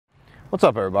What's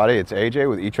up, everybody? It's AJ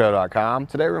with etrailer.com.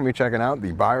 Today we're going to be checking out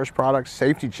the Buyers Products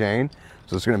safety chain.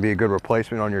 So it's going to be a good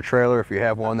replacement on your trailer. If you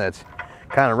have one that's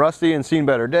kind of rusty and seen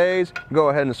better days, go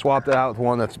ahead and swap that out with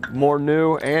one that's more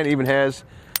new and even has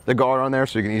the guard on there,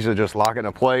 so you can easily just lock it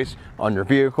in place on your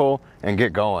vehicle and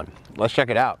get going. Let's check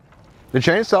it out. The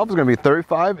chain itself is going to be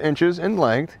 35 inches in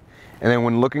length, and then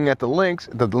when looking at the links,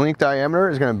 the link diameter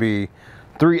is going to be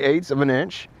 3/8 of an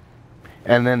inch.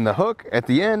 And then the hook at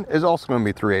the end is also going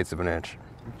to be 3/8 of an inch.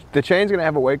 The chain's going to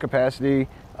have a weight capacity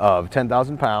of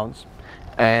 10,000 pounds,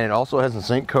 and it also has a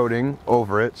zinc coating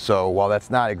over it. So while that's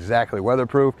not exactly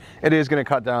weatherproof, it is going to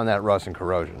cut down that rust and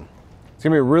corrosion. It's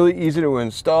going to be really easy to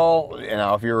install. You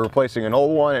know, if you're replacing an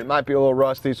old one, it might be a little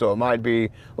rusty, so it might be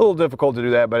a little difficult to do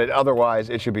that, but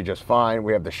otherwise it should be just fine.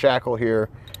 We have the shackle here.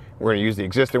 We're going to use the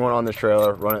existing one on this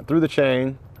trailer, run it through the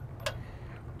chain,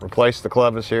 replace the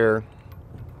Clevis here.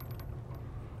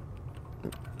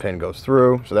 Pin goes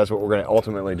through, so that's what we're going to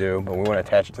ultimately do, but we want to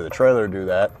attach it to the trailer to do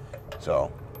that.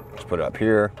 So just put it up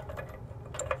here,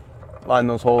 line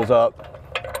those holes up,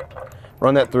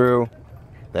 run that through,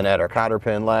 then add our cotter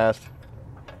pin last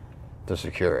to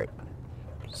secure it.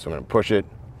 So I'm going to push it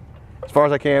as far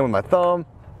as I can with my thumb,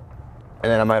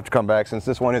 and then I might have to come back, since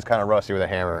this one is kind of rusty, with a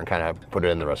hammer and kind of put it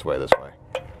in the rest of the way this way.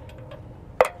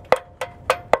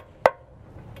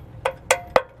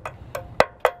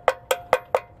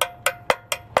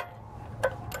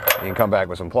 You can come back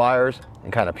with some pliers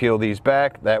and kind of peel these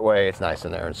back. That way it's nice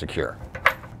in there and secure.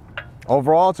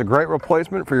 Overall, it's a great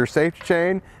replacement for your safety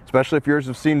chain, especially if yours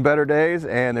have seen better days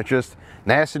and it's just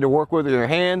nasty to work with your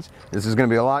hands. This is going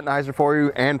to be a lot nicer for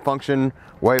you and function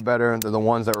way better than the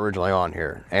ones that were originally on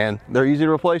here. And they're easy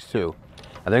to replace too.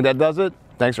 I think that does it.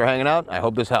 Thanks for hanging out. I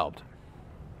hope this helped.